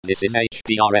This is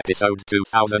HPR episode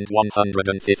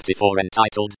 2154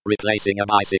 entitled, Replacing a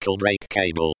Bicycle Brake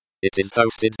Cable. It is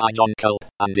hosted by John Culp,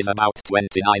 and is about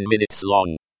 29 minutes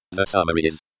long. The summary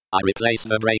is, I replaced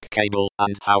the brake cable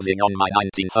and housing on my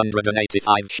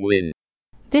 1985 Schwinn.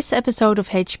 This episode of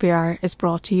HPR is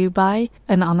brought to you by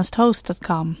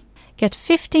anhonesthost.com. Get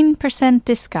 15%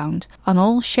 discount on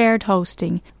all shared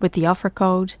hosting with the offer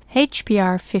code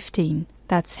HPR15.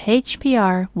 That's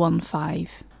HPR15.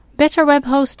 Better web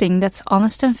hosting that's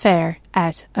honest and fair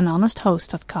at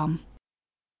anhonesthost.com.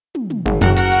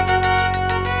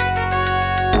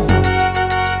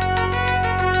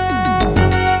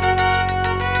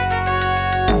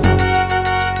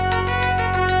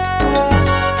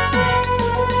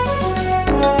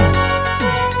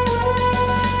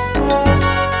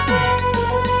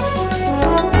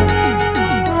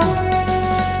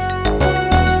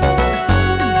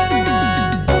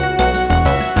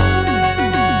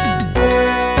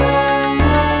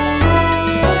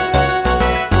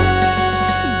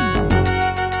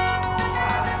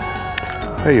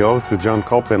 Hey y'all, this is John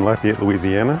Culp in Lafayette,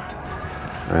 Louisiana,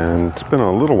 and it's been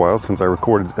a little while since I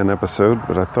recorded an episode,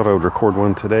 but I thought I would record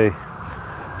one today.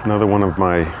 Another one of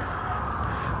my,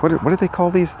 what do they call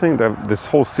these things? This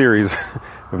whole series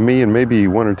of me and maybe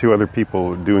one or two other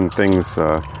people doing things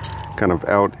kind of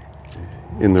out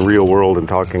in the real world and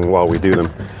talking while we do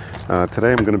them.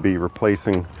 Today I'm going to be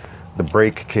replacing the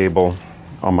brake cable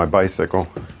on my bicycle.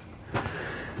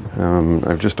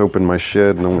 I've just opened my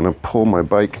shed and I'm going to pull my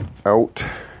bike out.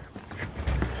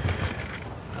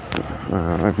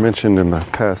 I've mentioned in the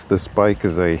past this bike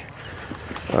is a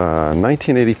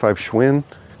 1985 Schwinn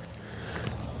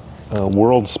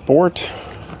World Sport,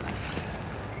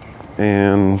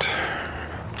 and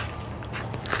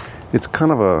it's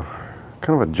kind of a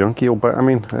junky old bike. I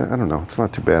mean, I don't know, it's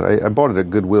not too bad. I bought it at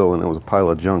Goodwill and it was a pile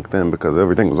of junk then because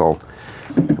everything was all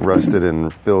rusted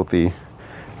and filthy.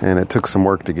 And it took some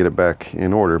work to get it back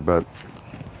in order, but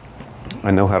I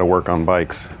know how to work on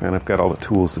bikes, and I've got all the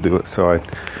tools to do it. So I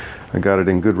got it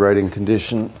in good riding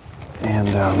condition, and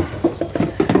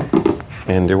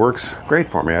it works great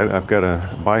for me. I've got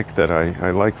a bike that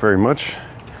I like very much.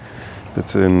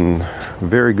 It's in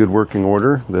very good working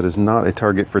order. That is not a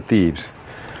target for thieves.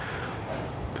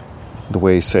 The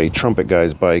way, say, Trumpet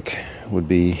Guy's bike would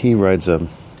be. He rides a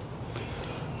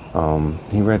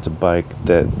bike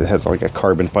that has like a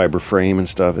carbon fiber frame and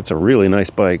stuff. It's a really nice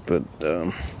bike, but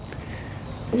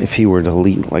if he were to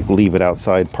leave it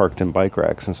outside parked in bike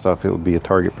racks and stuff, it would be a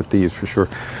target for thieves for sure.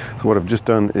 So what I've just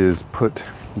done is put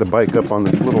the bike up on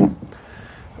this little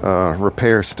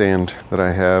repair stand that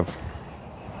I have.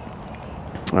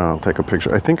 I'll take a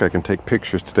picture. I think I can take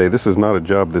pictures today. This is not a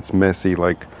job that's messy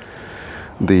like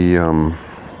the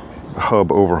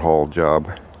hub overhaul job.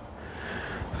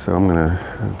 So I'm going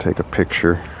to take a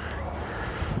picture,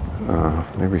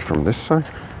 maybe from this side.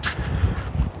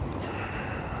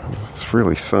 It's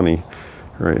really sunny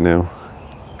right now.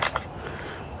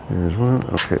 There's one.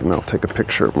 Okay, now I'll take a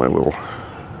picture of my little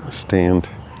stand.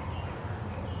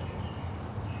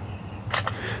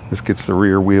 This gets the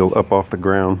rear wheel up off the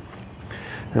ground.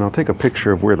 And I'll take a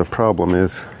picture of where the problem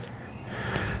is.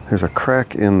 There's a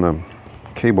crack in the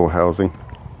cable housing.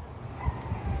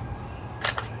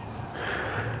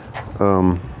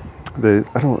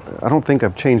 I don't think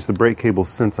I've changed the brake cable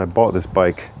since I bought this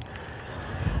bike.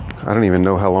 I don't even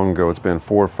know how long ago it's been,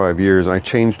 4 or 5 years. I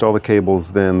changed all the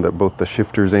cables then, both the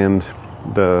shifters and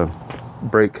the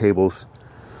brake cables.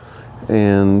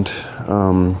 And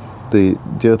the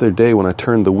other day when I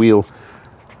turned the wheel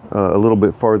a little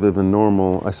bit farther than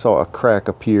normal, I saw a crack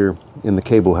appear in the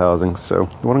cable housing. So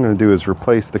what I'm going to do is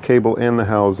replace the cable and the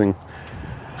housing.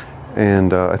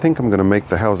 And I think I'm going to make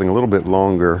the housing a little bit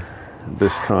longer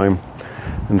this time,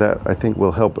 and that I think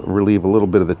will help relieve a little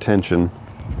bit of the tension.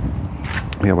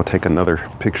 Yeah, we'll take another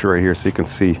picture right here so you can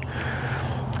see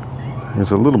there's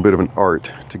a little bit of an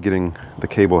art to getting the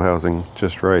cable housing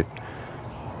just right.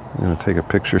 I'm going to take a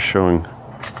picture showing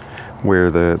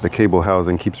where the cable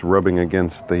housing keeps rubbing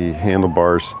against the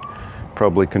handlebars,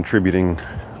 probably contributing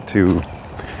to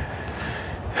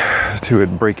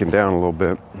it breaking down a little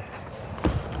bit.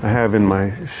 I have in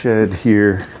my shed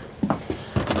here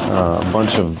a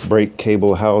bunch of brake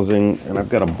cable housing, and I've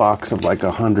got a box of like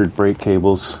 100 brake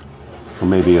cables, or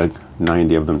maybe like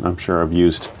 90 of them. I'm sure I've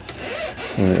used.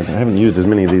 I haven't used as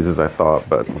many of these as I thought,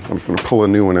 but I'm going to pull a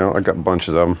new one out. I got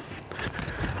bunches of them.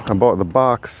 I bought the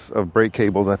box of brake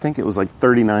cables. I think it was like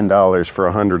 $39 for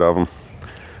 100 of them,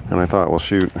 and I thought, well,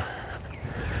 shoot,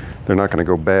 they're not going to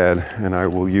go bad, and I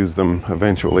will use them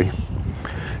eventually.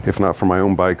 If not for my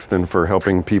own bikes, then for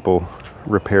helping people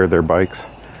repair their bikes.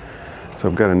 So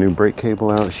I've got a new brake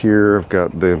cable out here. I've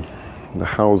got the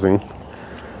housing.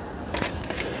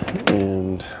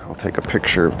 And I'll take a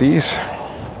picture of these.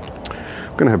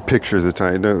 I'm going to have pictures of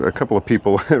time. I know a couple of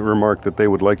people have remarked that they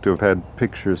would like to have had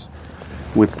pictures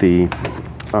with the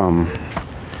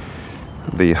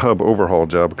hub overhaul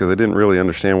job because they didn't really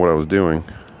understand what I was doing.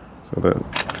 So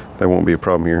that won't be a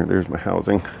problem here. There's my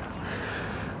housing.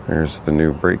 There's the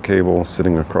new brake cable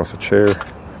sitting across a chair.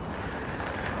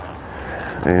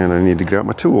 And I need to get out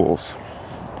my tools.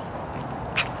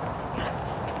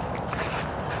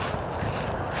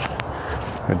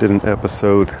 I did an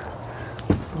episode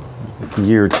a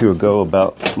year or two ago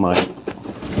about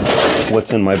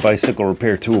what's in my bicycle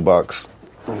repair toolbox.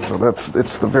 So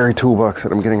it's the very toolbox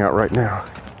that I'm getting out right now.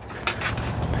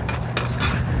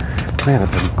 Man,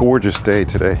 it's a gorgeous day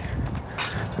today.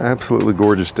 Absolutely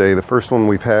gorgeous day. The first one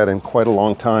we've had in quite a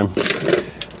long time.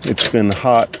 It's been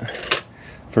hot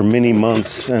for many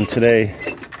months, and today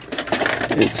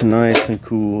it's nice and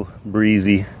cool,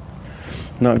 breezy.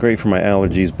 Not great for my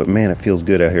allergies, but man, it feels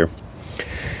good out here.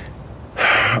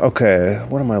 Okay,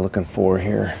 what am I looking for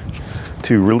here?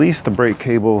 To release the brake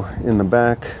cable in the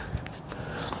back,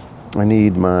 I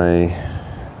need I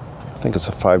think it's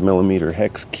a 5mm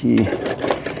hex key. I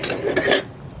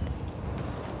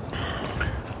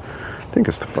think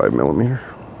it's the 5mm.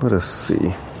 Let us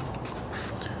see.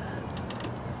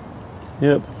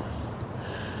 Yep.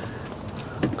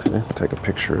 Okay, take a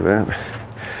picture of that.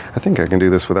 I think I can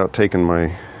do this without taking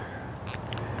my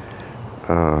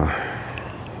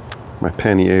my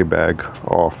pannier bag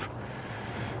off.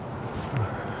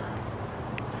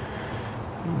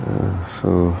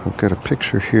 So I've got a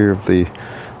picture here of the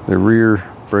rear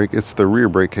brake. It's the rear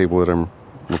brake cable that I'm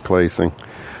replacing,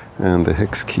 and the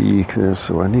hex key there.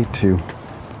 So I need to.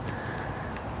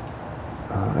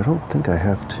 I don't think I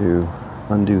have to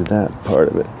undo that part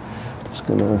of it. I'm just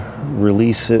gonna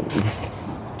release it.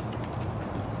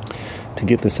 To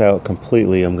get this out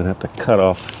completely, I'm gonna have to cut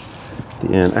off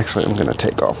the end. Actually, I'm gonna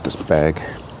take off this bag.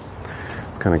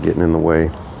 It's kind of getting in the way.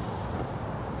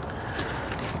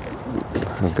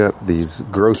 I've got these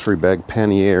grocery bag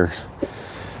panniers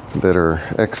that are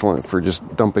excellent for just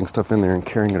dumping stuff in there and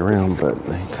carrying it around, but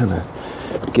they kind of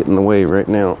get in the way right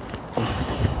now.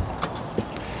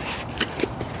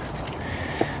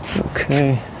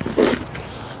 Okay.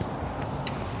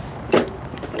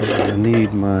 I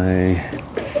need my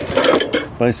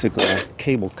bicycle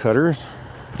cable cutters.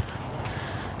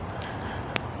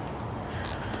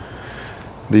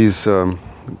 These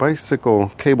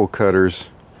bicycle cable cutters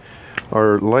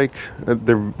are like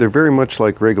they're very much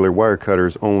like regular wire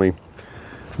cutters, only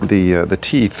the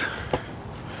teeth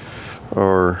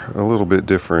are a little bit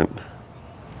different.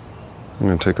 I'm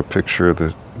going to take a picture of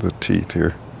the teeth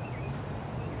here.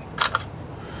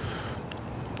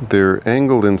 They're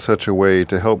angled in such a way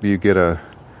to help you get a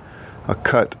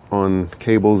cut on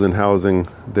cables and housing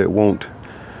that won't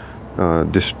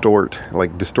distort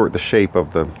the shape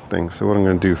of the thing. So what I'm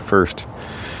going to do first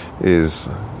is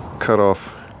cut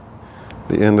off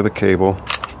the end of the cable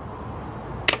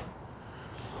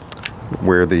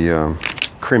where the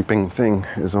crimping thing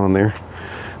is on there.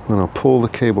 Then I'll pull the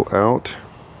cable out.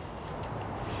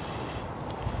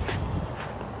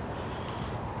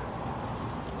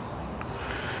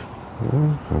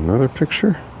 Another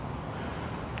picture.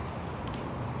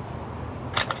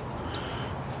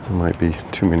 There might be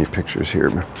too many pictures here.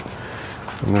 And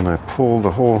then I pull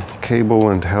the whole cable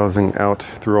and housing out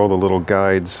through all the little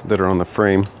guides that are on the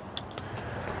frame.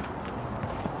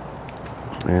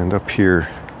 And up here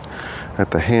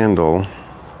at the handle,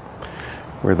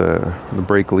 where the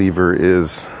brake lever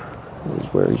is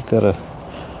where you gotta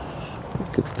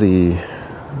look at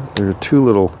there are two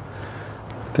little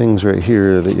things right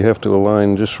here that you have to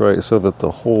align just right so that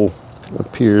the hole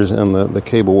appears and the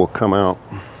cable will come out.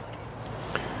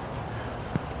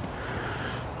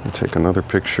 I'll take another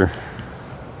picture.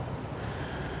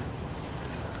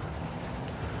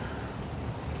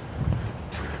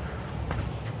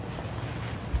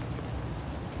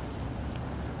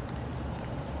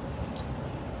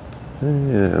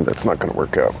 And that's not going to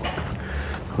work out.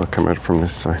 I'll come out from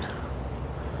this side.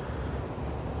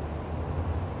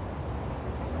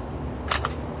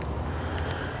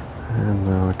 And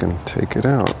now I can take it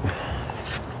out.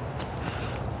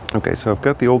 Okay, so I've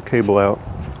got the old cable out.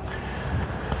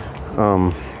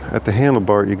 At the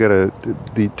handlebar, you gotta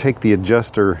take the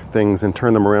adjuster things and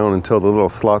turn them around until the little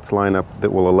slots line up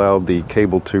that will allow the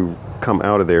cable to come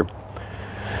out of there.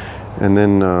 And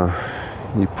then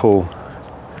you pull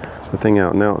the thing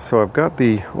out. Now, so I've got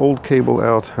the old cable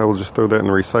out. I will just throw that in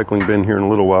the recycling bin here in a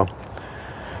little while.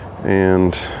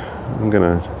 And I'm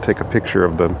gonna take a picture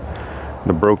of the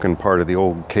the broken part of the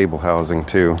old cable housing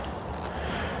too.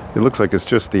 It looks like it's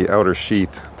just the outer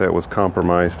sheath that was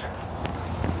compromised.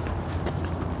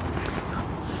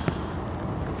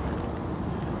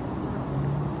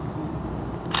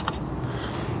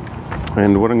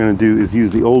 And what I'm going to do is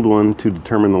use the old one to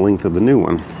determine the length of the new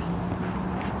one.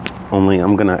 Only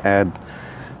I'm going to add,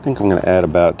 I think I'm going to add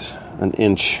about an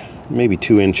inch, maybe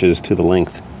 2 inches to the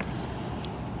length.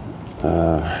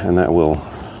 And that will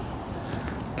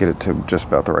get it to just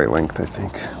about the right length, I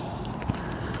think.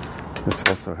 This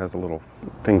also has a little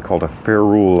thing called a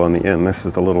ferrule on the end. This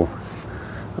is the little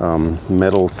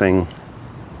metal thing.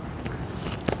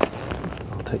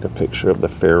 I'll take a picture of the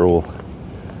ferrule.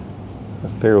 The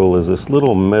ferrule is this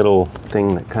little metal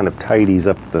thing that kind of tidies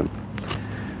up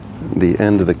the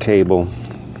end of the cable,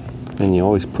 and you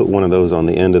always put one of those on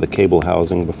the end of the cable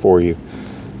housing before you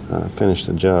finish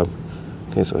the job.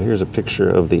 Okay, so here's a picture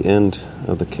of the end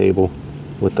of the cable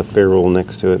with the ferrule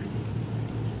next to it.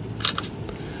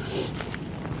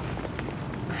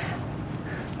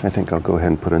 I think I'll go ahead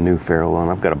and put a new ferrule on.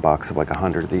 I've got a box of like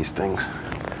 100 of these things.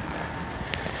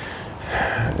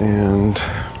 And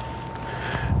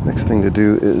next thing to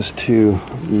do is to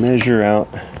measure out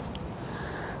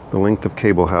the length of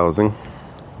cable housing.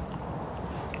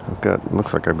 It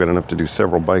looks like I've got enough to do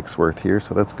several bikes worth here,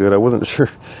 so that's good. I wasn't sure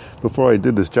before I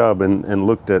did this job and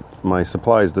looked at my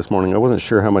supplies this morning. I wasn't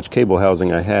sure how much cable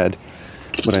housing I had,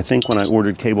 but I think when I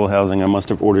ordered cable housing, I must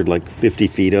have ordered like 50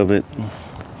 feet of it.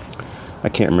 I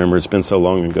can't remember. It's been so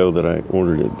long ago that I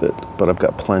ordered it, but I've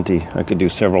got plenty. I could do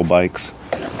several bikes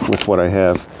with what I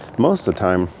have. Most of the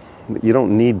time, you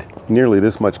don't need nearly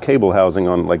this much cable housing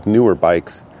on like newer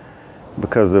bikes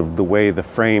because of the way the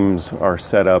frames are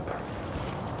set up.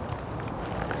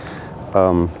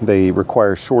 They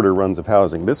require shorter runs of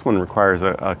housing. This one requires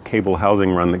a cable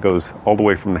housing run that goes all the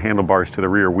way from the handlebars to the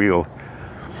rear wheel.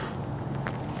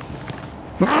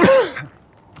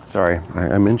 Sorry,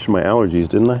 I mentioned my allergies,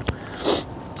 didn't I?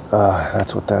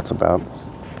 That's what that's about.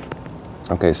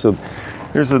 Okay, so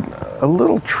there's a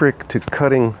little trick to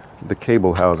cutting the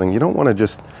cable housing. You don't want to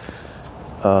just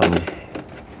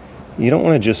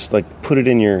like put it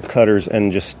in your cutters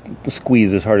and just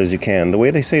squeeze as hard as you can. The way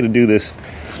they say to do this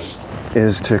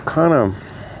is to kind of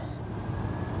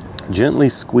gently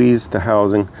squeeze the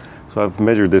housing. So I've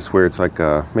measured this where it's like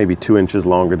maybe 2 inches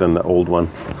longer than the old one.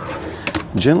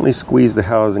 Gently squeeze the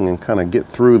housing and kind of get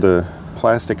through the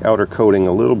plastic outer coating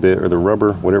a little bit, or the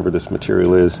rubber, whatever this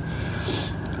material is,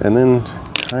 and then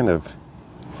kind of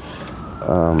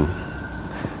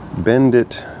bend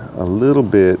it a little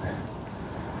bit.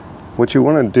 What you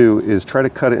want to do is try to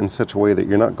cut it in such a way that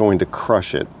you're not going to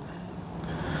crush it,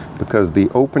 because the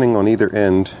opening on either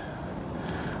end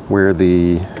where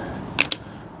the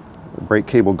brake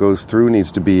cable goes through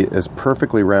needs to be as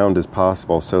perfectly round as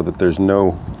possible so that there's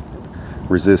no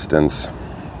resistance.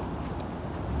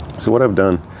 So what I've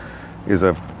done is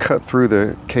I've cut through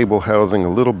the cable housing a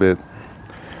little bit,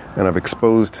 and I've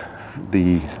exposed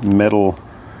the metal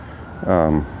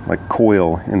like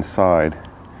coil inside,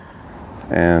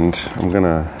 and I'm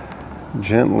gonna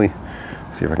gently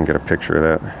see if I can get a picture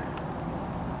of that.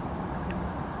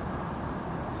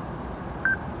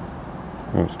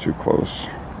 Oh, it's too close.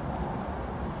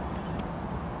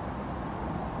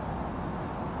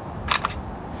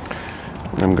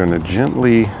 I'm going to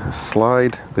gently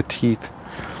slide the teeth,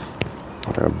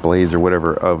 blades or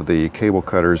whatever, of the cable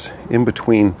cutters in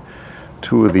between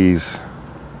two of these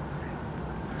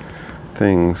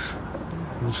things.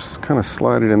 Just kind of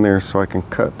slide it in there so I can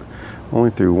cut only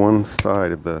through one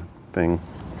side of the thing.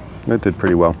 That did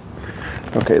pretty well.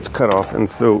 Okay, it's cut off. And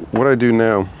so what I do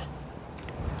now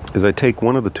is I take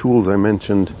one of the tools I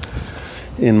mentioned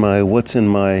in my what's in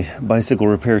my bicycle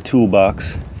repair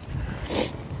toolbox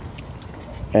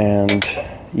and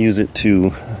use it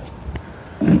to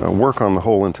work on the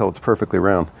hole until it's perfectly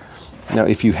round. Now,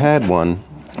 if you had one,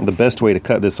 the best way to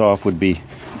cut this off would be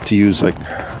to use like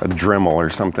a Dremel or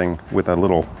something with a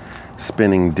little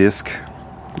spinning disc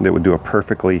that would do a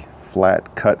perfectly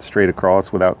flat cut straight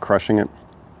across without crushing it.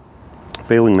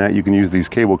 Failing that, you can use these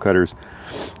cable cutters.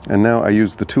 And now I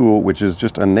use the tool, which is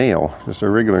just a nail, just a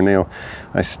regular nail.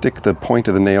 I stick the point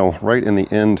of the nail right in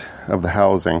the end of the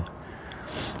housing,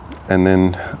 and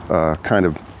then kind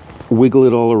of wiggle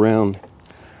it all around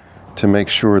to make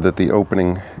sure that the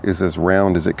opening is as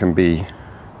round as it can be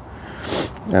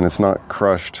and it's not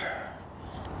crushed.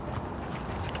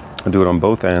 I do it on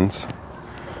both ends.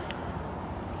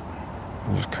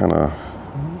 Just kind of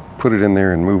put it in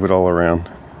there and move it all around.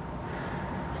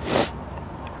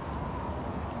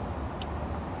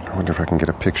 I wonder if I can get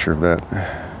a picture of that.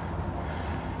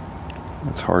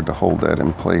 It's hard to hold that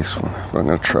in place, but I'm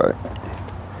going to try.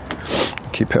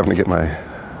 keep having to get my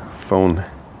phone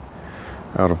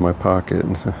out of my pocket.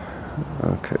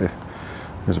 Okay,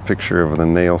 there's a picture of the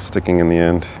nail sticking in the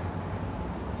end.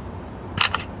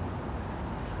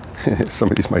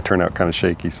 Some of these might turn out kind of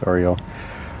shaky, sorry y'all.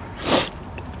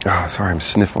 Oh, sorry, I'm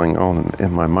sniffling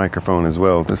in my microphone as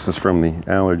well. This is from the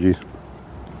allergies.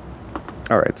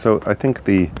 Alright, so I think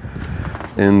the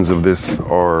ends of this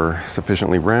are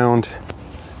sufficiently round.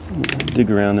 Dig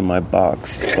around in my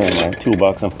box, my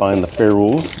toolbox, and find the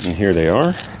ferrules, and here they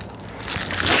are.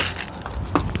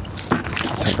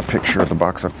 Take a picture of the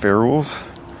box of ferrules.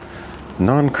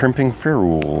 Non-crimping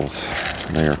ferrules,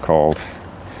 they are called.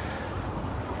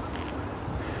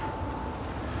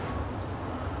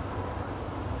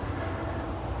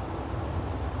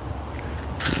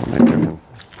 Maybe I can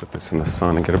put this in the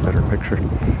sun and get a better picture.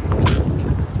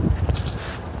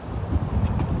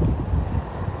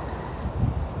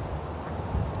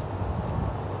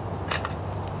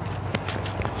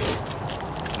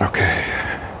 Okay,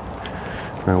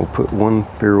 now we'll put one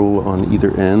ferrule on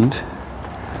either end.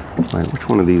 Right, which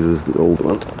one of these is the old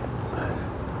one?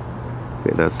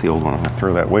 Okay, that's the old one. I'm going to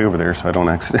throw that way over there so I don't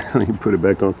accidentally put it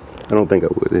back on. I don't think I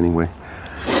would anyway.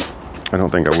 I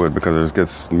don't think I would because there's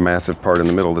this massive part in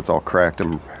the middle that's all cracked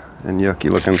and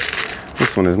yucky looking.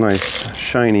 This one is nice,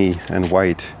 shiny and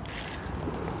white.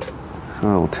 So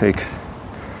I'll take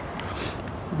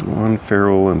one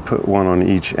ferrule and put one on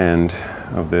each end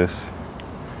of this.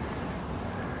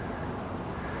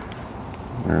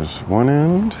 There's one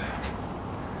end,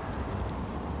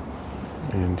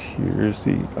 and here's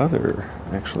the other.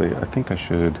 Actually, I think I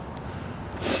should,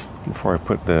 before I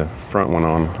put the front one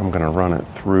on, I'm going to run it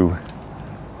through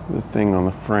the thing on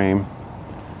the frame.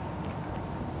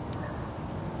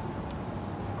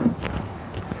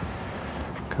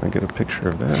 Can I get a picture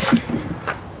of that?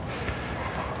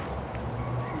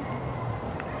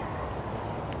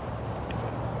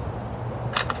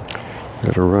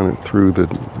 Got to run it through the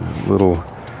little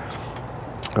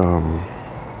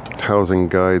housing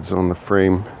guides on the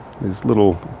frame. These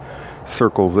little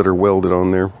circles that are welded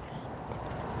on there.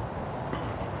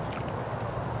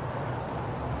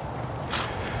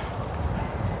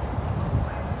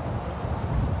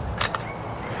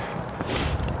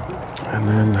 And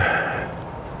then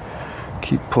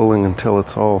keep pulling until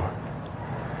it's all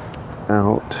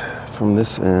out from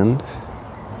this end.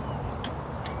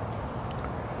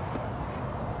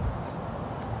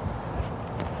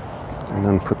 And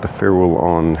then put the ferrule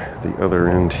on the other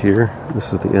end here.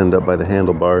 This is the end up by the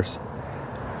handlebars.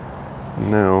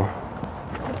 Now,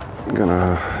 I'm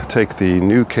gonna take the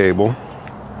new cable,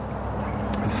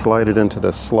 slide it into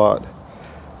the slot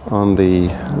on the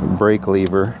brake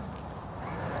lever,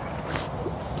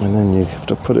 and then you have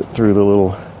to put it through the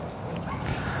little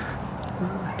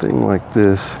thing like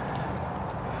this.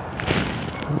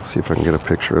 Let's see if I can get a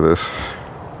picture of this.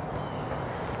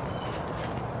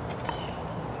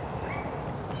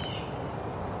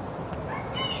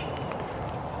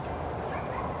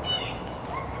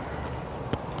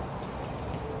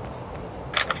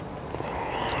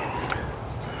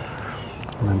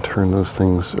 And then turn those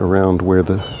things around where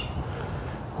the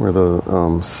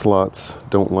slots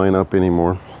don't line up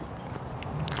anymore,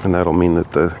 and that'll mean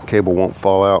that the cable won't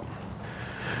fall out.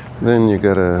 Then you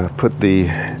gotta put the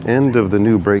end of the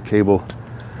new brake cable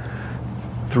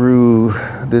through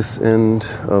this end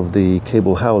of the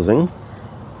cable housing.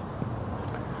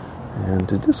 And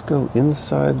did this go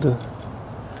inside the?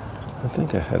 I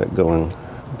think I had it going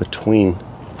between.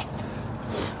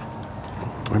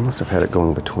 I must have had it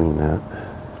going between that.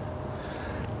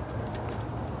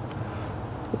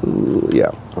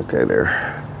 Yeah, okay,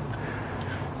 there.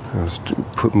 I was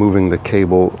moving the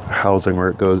cable housing where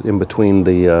it goes in between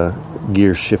the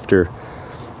gear shifter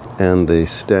and the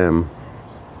stem.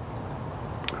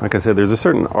 Like I said, there's a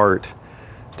certain art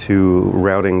to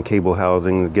routing cable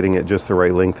housings, getting it just the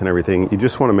right length and everything. You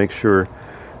just want to make sure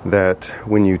that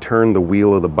when you turn the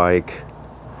wheel of the bike,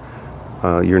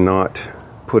 you're not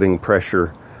putting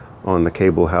pressure on the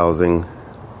cable housing.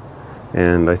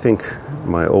 And I think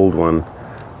my old one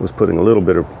was putting a little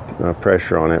bit of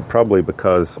pressure on it, probably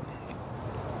because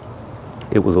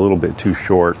it was a little bit too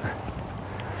short.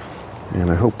 And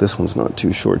I hope this one's not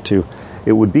too short too.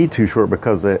 It would be too short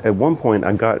because at one point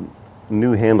I got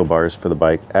new handlebars for the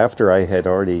bike after I had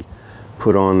already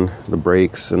put on the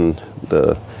brakes and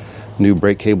the new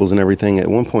brake cables and everything. At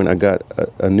one point I got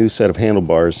a new set of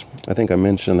handlebars. I think I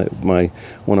mentioned that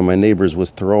one of my neighbors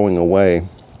was throwing away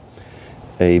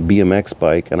a BMX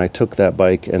bike, and I took that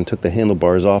bike and took the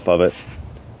handlebars off of it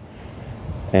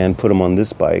and put them on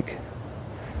this bike.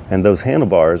 And those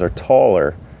handlebars are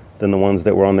taller than the ones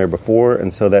that were on there before,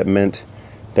 and so that meant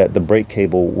that the brake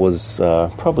cable was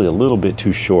probably a little bit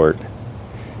too short.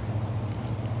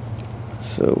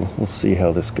 So we'll see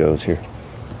how this goes here.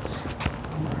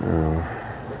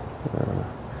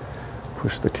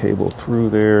 Push the cable through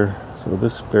there. So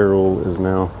this ferrule is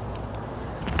now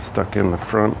stuck in the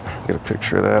front. Get a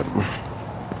picture of that.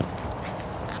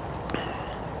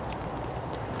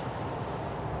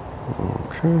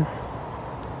 Okay.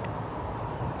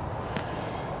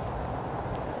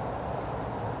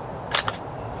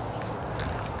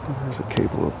 There's a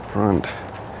cable up front.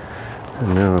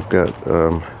 And now I've got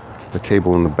the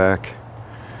cable in the back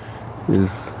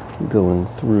is going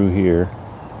through here.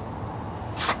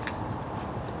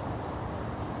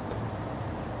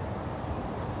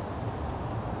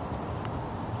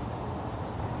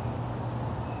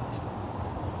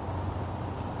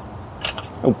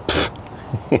 Oh,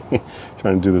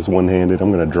 trying to do this one-handed.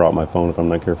 I'm going to drop my phone if I'm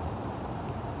not careful.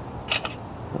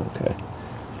 Okay.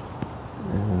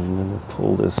 And I'm going to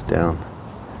pull this down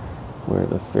where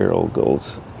the ferrule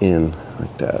goes in,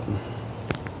 like that.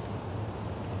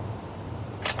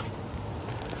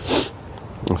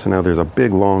 And so now there's a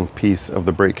big long piece of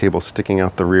the brake cable sticking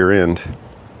out the rear end.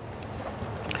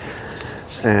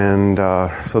 And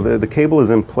so the cable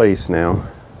is in place now.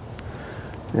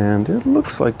 And it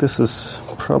looks like this is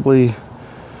probably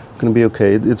going to be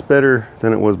okay. It's better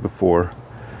than it was before.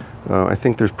 I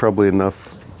think there's probably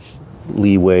enough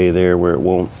leeway there where it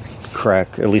won't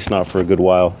crack, at least not for a good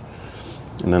while.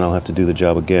 And then I'll have to do the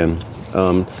job again.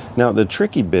 Now, the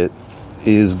tricky bit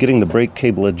is getting the brake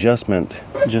cable adjustment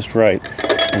just right.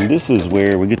 And this is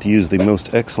where we get to use the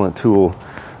most excellent tool,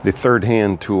 the third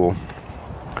hand tool,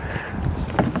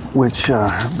 which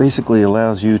basically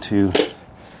allows you to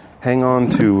hang on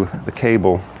to the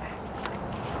cable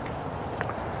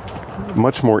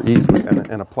much more easily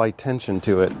and apply tension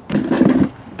to it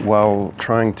while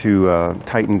trying to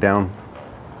tighten down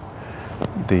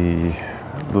the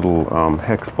little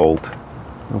hex bolt.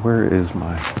 Where is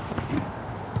my...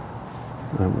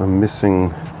 I'm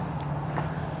missing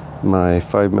my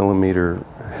 5mm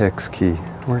hex key.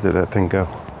 Where did that thing go?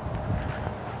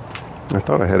 I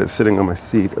thought I had it sitting on my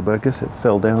seat, but I guess it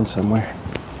fell down somewhere.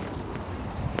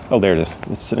 Oh, there it is.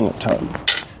 It's sitting up top.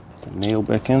 Put the nail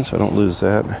back in so I don't lose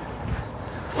that.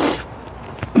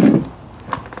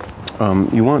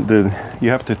 You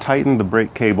have to tighten the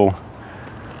brake cable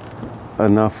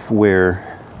enough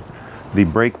where the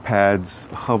brake pads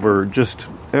hover just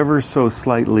ever so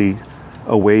slightly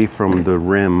away from the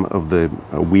rim of the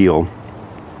wheel.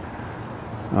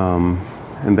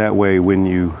 And that way when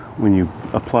you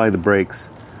apply the brakes,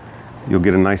 you'll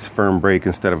get a nice firm brake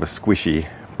instead of a squishy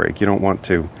brake. You don't want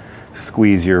to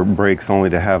squeeze your brakes only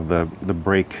to have the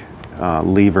brake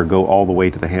lever go all the way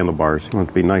to the handlebars. You want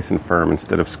it to be nice and firm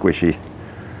instead of squishy,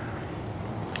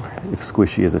 if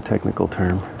squishy is a technical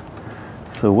term.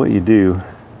 So what you do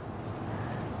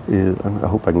is, I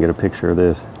hope I can get a picture of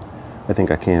this. I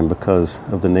think I can because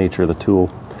of the nature of the tool.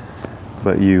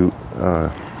 But you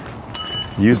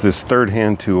use this third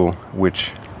hand tool,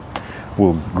 which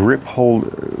will grab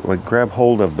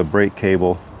hold of the brake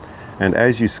cable, and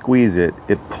as you squeeze it,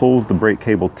 it pulls the brake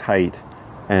cable tight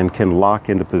and can lock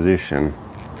into position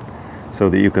so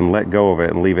that you can let go of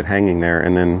it and leave it hanging there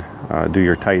and then do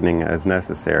your tightening as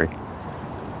necessary.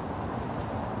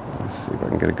 Let's see if I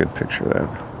can get a good picture of that.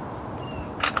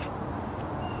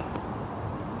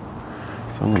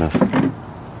 So I'm going to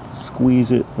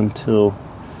squeeze it until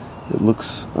it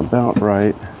looks about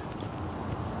right,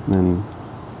 and then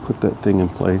put that thing in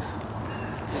place.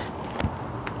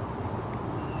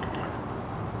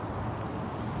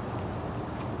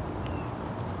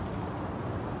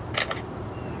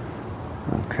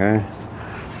 Okay,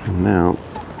 and now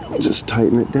just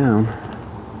tighten it down.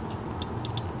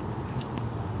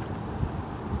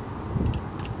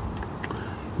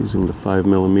 Using the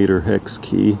 5mm hex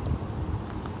key.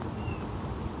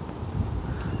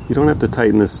 You don't have to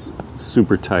tighten this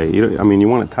super tight. You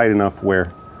want it tight enough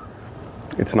where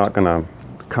it's not going to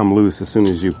come loose as soon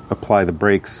as you apply the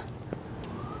brakes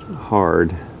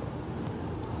hard,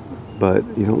 but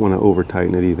you don't want to over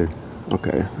tighten it either.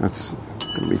 Okay, that's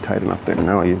going to be tight enough there.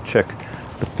 Now you check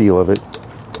the feel of it.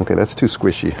 Okay, that's too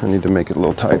squishy. I need to make it a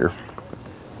little tighter.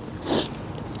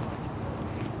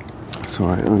 So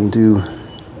I undo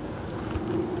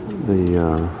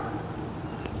the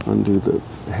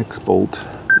hex bolt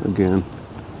again.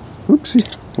 Oopsie.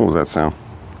 What was that sound?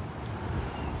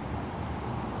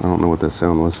 I don't know what that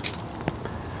sound was.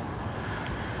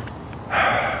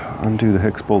 Undo the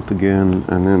hex bolt again,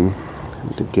 and then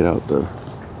to get out the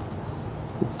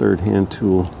third hand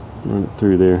tool, run it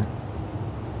through there.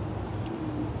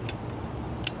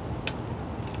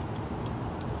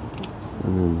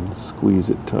 And then Squeeze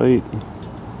it tight.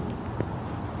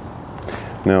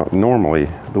 Now, normally,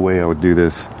 the way I would do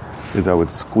this is I would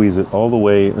squeeze it all the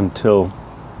way until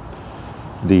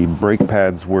the brake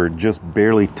pads were just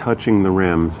barely touching the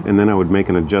rims, and then I would make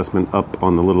an adjustment up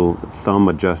on the little thumb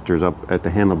adjusters up at the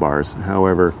handlebars.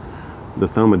 However, the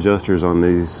thumb adjusters on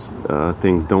these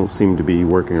things don't seem to be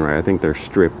working right. I think they're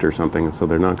stripped or something, and so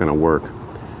they're not going to work.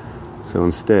 So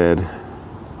instead,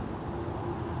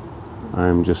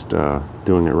 I'm just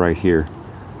doing it right here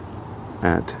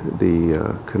at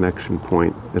the connection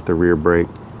point at the rear brake.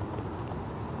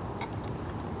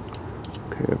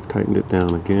 Okay, I've tightened it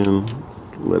down again.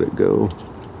 Let it go.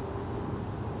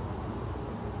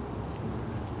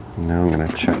 Now I'm going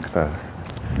to check the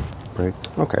brake.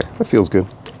 Okay, that feels good.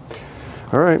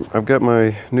 All right, I've got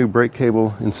my new brake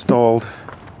cable installed,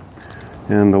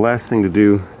 and the last thing to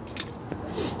do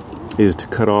is to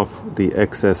cut off the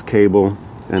excess cable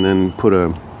and then put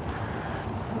a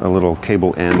little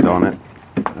cable end on it.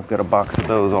 I've got a box of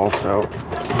those also.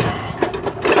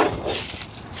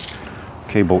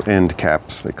 Cable end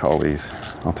caps, they call these.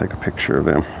 I'll take a picture of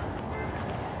them.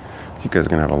 You guys are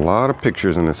going to have a lot of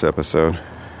pictures in this episode.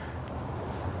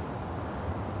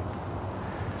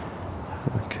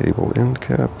 Cable end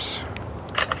caps.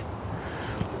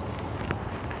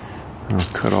 I'll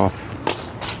cut off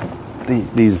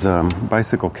these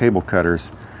bicycle cable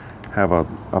cutters. Have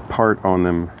a part on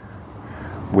them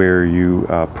where you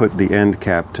put the end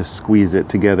cap to squeeze it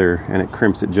together, and it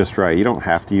crimps it just right. You don't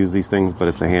have to use these things, but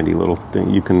it's a handy little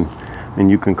thing. You can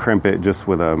crimp it just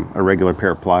with a regular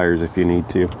pair of pliers if you need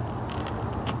to.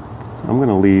 So I'm going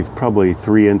to leave probably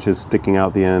 3 inches sticking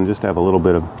out the end, just to have a little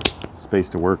bit of space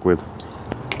to work with.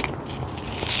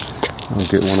 I'll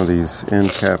get one of these end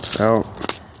caps out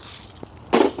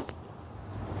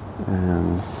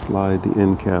and slide the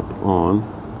end cap on.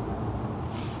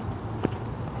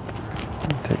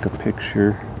 Take a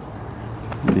picture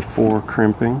before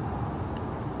crimping.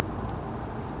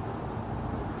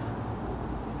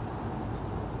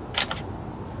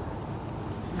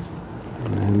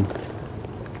 And then,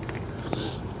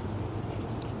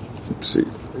 let's see,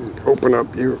 open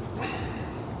up your,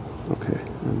 okay,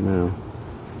 and now,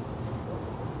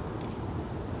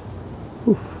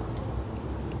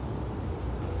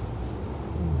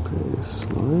 okay,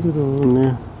 slide it on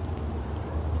there.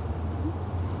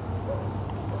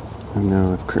 And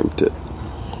now I've crimped it.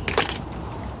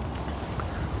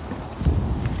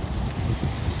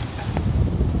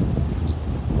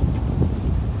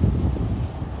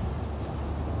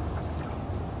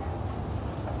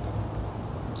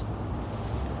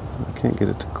 I can't get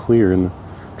it to clear, and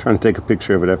I'm trying to take a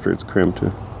picture of it after it's crimped.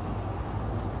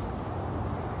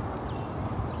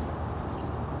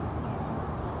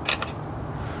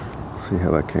 See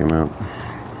how that came out.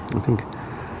 I think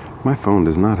my phone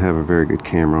does not have a very good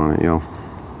camera on it, y'all.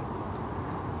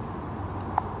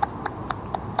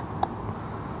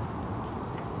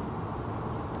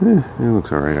 It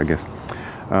looks alright, I guess.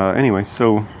 Anyway,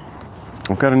 so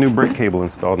I've got a new brake cable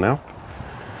installed now.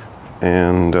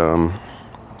 And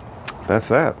that's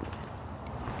that.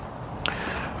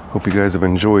 Hope you guys have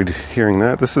enjoyed hearing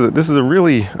that. This is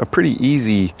a pretty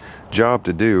easy job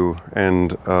to do.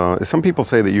 And some people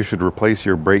say that you should replace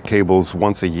your brake cables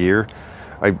once a year.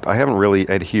 I haven't really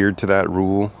adhered to that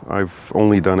rule. I've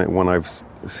only done it when I've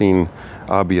seen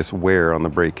obvious wear on the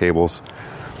brake cables.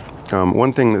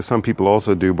 One thing that some people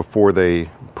also do before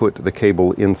they put the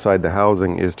cable inside the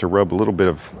housing is to rub a little bit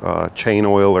of chain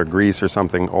oil or grease or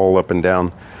something all up and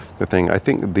down the thing. I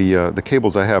think the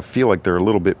cables I have feel like they're a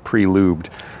little bit pre-lubed,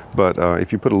 but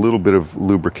if you put a little bit of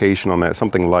lubrication on that,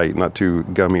 something light, not too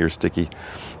gummy or sticky,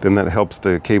 then that helps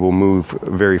the cable move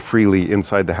very freely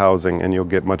inside the housing, and you'll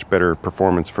get much better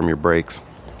performance from your brakes.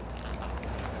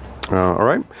 All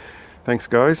right. Thanks,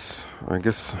 guys. I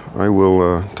guess I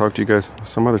will talk to you guys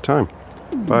some other time.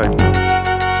 Bye.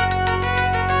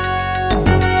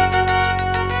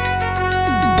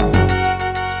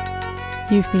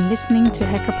 You've been listening to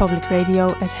Hacker Public Radio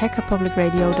at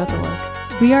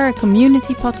hackerpublicradio.org. We are a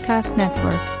community podcast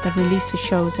network that releases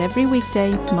shows every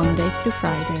weekday, Monday through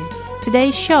Friday.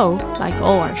 Today's show, like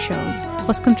all our shows,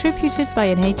 was contributed by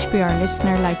an HPR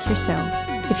listener like yourself.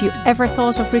 If you ever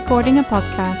thought of recording a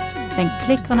podcast, then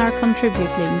click on our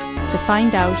Contribute link to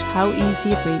find out how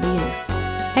easy it really is.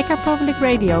 Hacker Public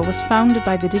Radio was founded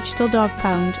by the Digital Dog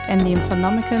Pound and the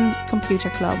Infonomicon Computer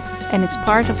Club and is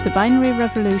part of the binary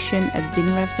revolution at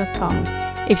binrev.com.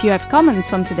 If you have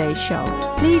comments on today's show,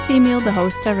 please email the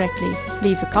host directly,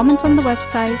 leave a comment on the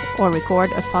website, or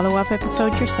record a follow-up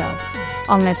episode yourself.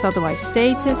 Unless otherwise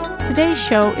stated, today's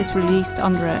show is released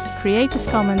under a Creative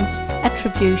Commons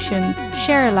Attribution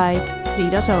Share Alike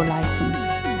 3.0 license.